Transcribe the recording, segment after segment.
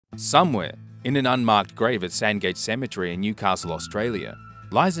Somewhere, in an unmarked grave at Sandgate Cemetery in Newcastle, Australia,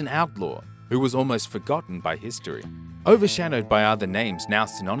 lies an outlaw who was almost forgotten by history. Overshadowed by other names now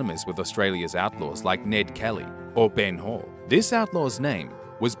synonymous with Australia's outlaws like Ned Kelly or Ben Hall, this outlaw's name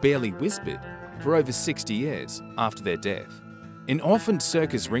was barely whispered for over 60 years after their death. An orphaned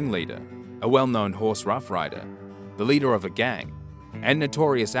circus ringleader, a well-known horse rough rider, the leader of a gang, and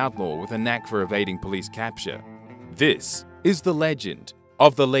notorious outlaw with a knack for evading police capture. This is the legend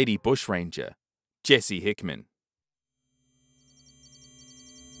of the Lady Bushranger, Jessie Hickman.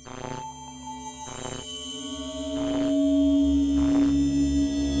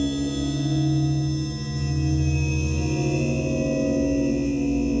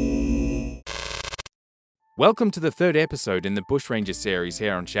 Welcome to the third episode in the Bushranger series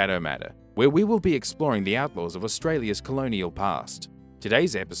here on Shadow Matter, where we will be exploring the outlaws of Australia's colonial past.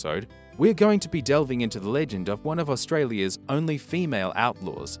 Today's episode, we're going to be delving into the legend of one of Australia's only female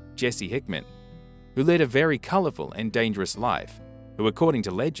outlaws, Jessie Hickman, who led a very colourful and dangerous life, who, according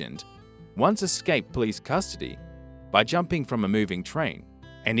to legend, once escaped police custody by jumping from a moving train,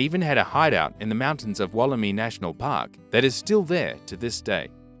 and even had a hideout in the mountains of Wollemi National Park that is still there to this day.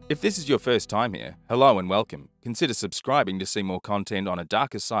 If this is your first time here, hello and welcome. Consider subscribing to see more content on a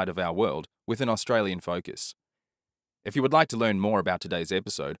darker side of our world with an Australian focus. If you would like to learn more about today's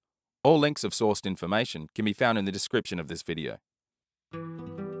episode, all links of sourced information can be found in the description of this video.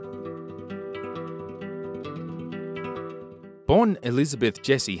 Born Elizabeth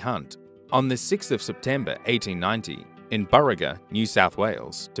Jessie Hunt on the 6th of September 1890 in Burriga, New South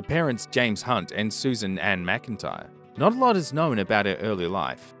Wales, to parents James Hunt and Susan Ann McIntyre. Not a lot is known about her early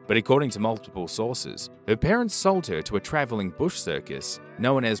life, but according to multiple sources, her parents sold her to a travelling bush circus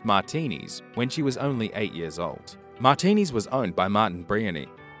known as Martini's when she was only 8 years old. Martini's was owned by Martin Briony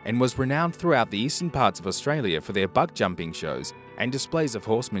and was renowned throughout the eastern parts of Australia for their buck jumping shows and displays of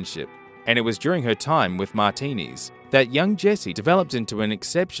horsemanship. And it was during her time with Martini's that young Jessie developed into an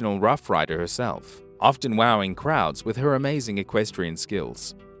exceptional rough rider herself, often wowing crowds with her amazing equestrian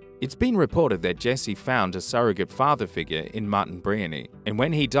skills. It's been reported that Jessie found a surrogate father figure in Martin Briony, and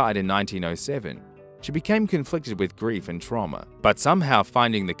when he died in 1907, she became conflicted with grief and trauma, but somehow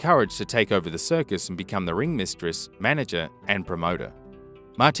finding the courage to take over the circus and become the ringmistress, manager, and promoter.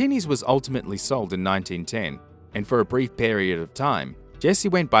 Martini's was ultimately sold in 1910, and for a brief period of time, Jessie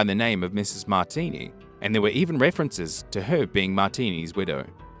went by the name of Mrs. Martini, and there were even references to her being Martini's widow.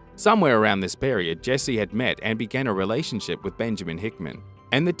 Somewhere around this period, Jessie had met and began a relationship with Benjamin Hickman,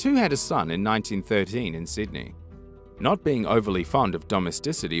 and the two had a son in 1913 in Sydney. Not being overly fond of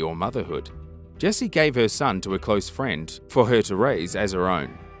domesticity or motherhood, Jessie gave her son to a close friend for her to raise as her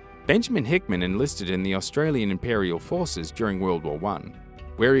own. Benjamin Hickman enlisted in the Australian Imperial Forces during World War I,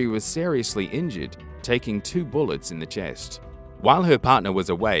 where he was seriously injured, taking 2 bullets in the chest. While her partner was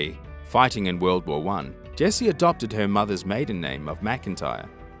away, fighting in World War I, Jessie adopted her mother's maiden name of McIntyre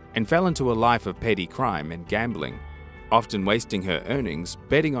and fell into a life of petty crime and gambling, often wasting her earnings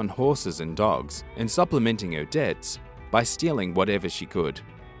betting on horses and dogs and supplementing her debts by stealing whatever she could.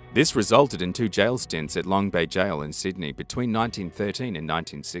 This resulted in 2 jail stints at Long Bay Jail in Sydney between 1913 and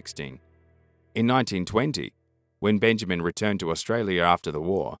 1916. In 1920, when Benjamin returned to Australia after the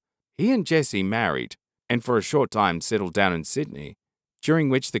war, he and Jessie married and for a short time settled down in Sydney, during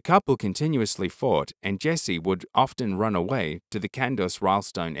which the couple continuously fought and Jessie would often run away to the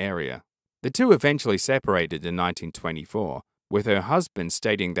Kandos-Rylstone area. The two eventually separated in 1924, with her husband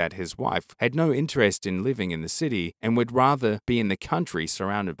stating that his wife had no interest in living in the city and would rather be in the country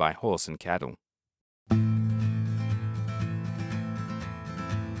surrounded by horse and cattle.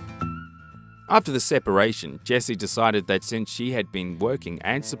 After the separation, Jessie decided that since she had been working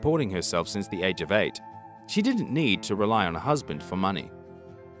and supporting herself since the age of 8, she didn't need to rely on a husband for money.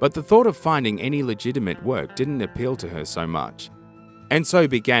 But the thought of finding any legitimate work didn't appeal to her so much, and so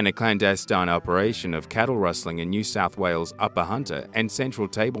began a clandestine operation of cattle rustling in New South Wales' Upper Hunter and Central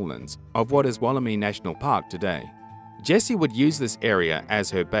Tablelands of what is Wollemi National Park today. Jessie would use this area as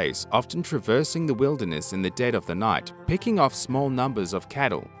her base, often traversing the wilderness in the dead of the night, picking off small numbers of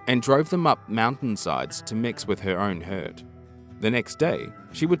cattle and drove them up mountainsides to mix with her own herd. The next day,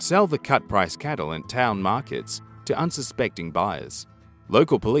 she would sell the cut-price cattle in town markets to unsuspecting buyers.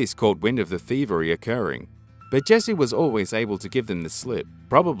 Local police caught wind of the thievery occurring, but Jessie was always able to give them the slip,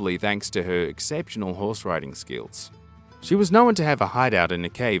 probably thanks to her exceptional horse riding skills. She was known to have a hideout in a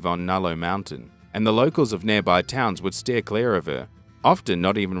cave on Nullo Mountain, and the locals of nearby towns would steer clear of her, often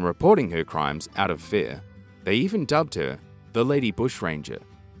not even reporting her crimes out of fear. They even dubbed her the Lady Bushranger.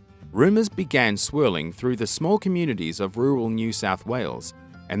 Rumours began swirling through the small communities of rural New South Wales,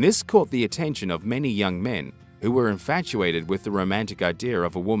 and this caught the attention of many young men who were infatuated with the romantic idea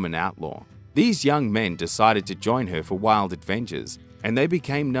of a woman outlaw. These young men decided to join her for wild adventures, and they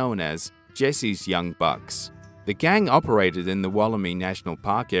became known as Jessie's Young Bucks. The gang operated in the Wollemi National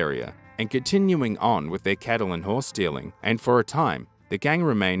Park area and continuing on with their cattle and horse stealing, and for a time, the gang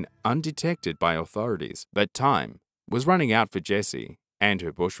remained undetected by authorities, but time was running out for Jessie and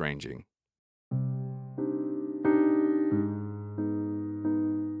her bushranging.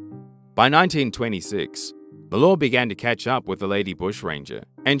 By 1926, the law began to catch up with the Lady Bushranger,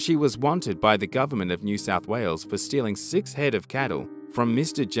 and she was wanted by the government of New South Wales for stealing 6 head of cattle from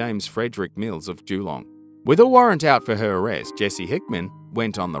Mr. James Frederick Mills of Geelong. With a warrant out for her arrest, Jessie Hickman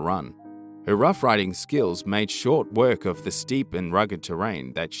went on the run. Her rough-riding skills made short work of the steep and rugged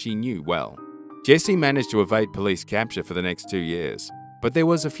terrain that she knew well. Jessie managed to evade police capture for the next 2 years, but there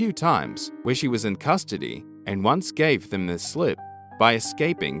was a few times where she was in custody and once gave them the slip by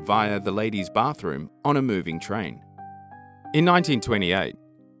escaping via the ladies' bathroom on a moving train. In 1928,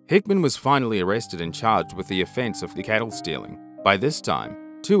 Hickman was finally arrested and charged with the offence of the cattle stealing. By this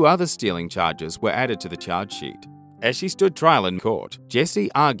time, 2 other stealing charges were added to the charge sheet. As she stood trial in court,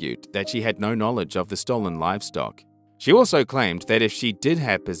 Jessie argued that she had no knowledge of the stolen livestock. She also claimed that if she did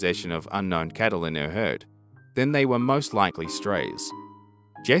have possession of unknown cattle in her herd, then they were most likely strays.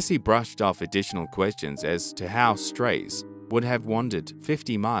 Jessie brushed off additional questions as to how strays would have wandered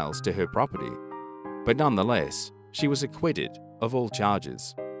 50 miles to her property, but nonetheless, she was acquitted of all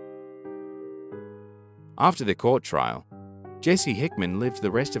charges. After the court trial, Jessie Hickman lived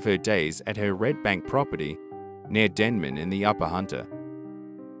the rest of her days at her Red Bank property near Denman in the Upper Hunter.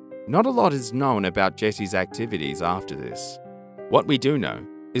 Not a lot is known about Jessie's activities after this. What we do know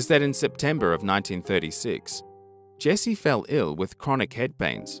is that in September of 1936, Jessie fell ill with chronic head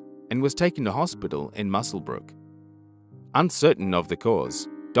pains and was taken to hospital in Muswellbrook. Uncertain of the cause,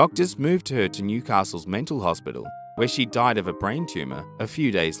 doctors moved her to Newcastle's mental hospital, where she died of a brain tumour a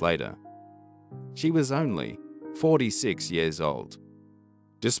few days later. She was only 46 years old.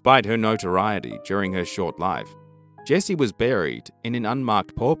 Despite her notoriety during her short life, Jessie was buried in an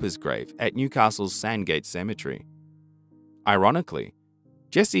unmarked pauper's grave at Newcastle's Sandgate Cemetery. Ironically,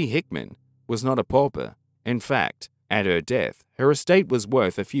 Jessie Hickman was not a pauper. In fact, at her death, her estate was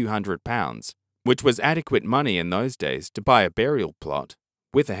worth a few £100, which was adequate money in those days to buy a burial plot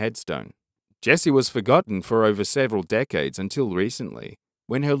with a headstone. Jessie was forgotten for over several decades until recently,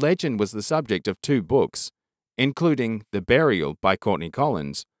 when her legend was the subject of 2 books, including The Burial by Courtney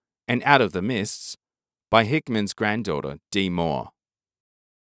Collins and Out of the Mists by Hickman's granddaughter, Dee Moore.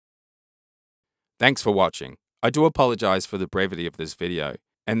 Thanks for watching. I do apologize for the brevity of this video,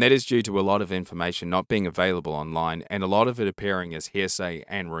 and that is due to a lot of information not being available online and a lot of it appearing as hearsay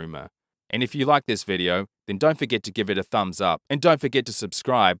and rumor. And if you like this video, then don't forget to give it a thumbs up, and don't forget to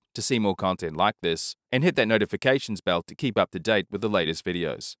subscribe to see more content like this, and hit that notifications bell to keep up to date with the latest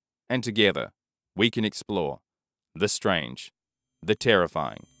videos. And together, we can explore the strange, the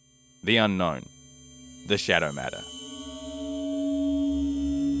terrifying, the unknown, the shadow matter.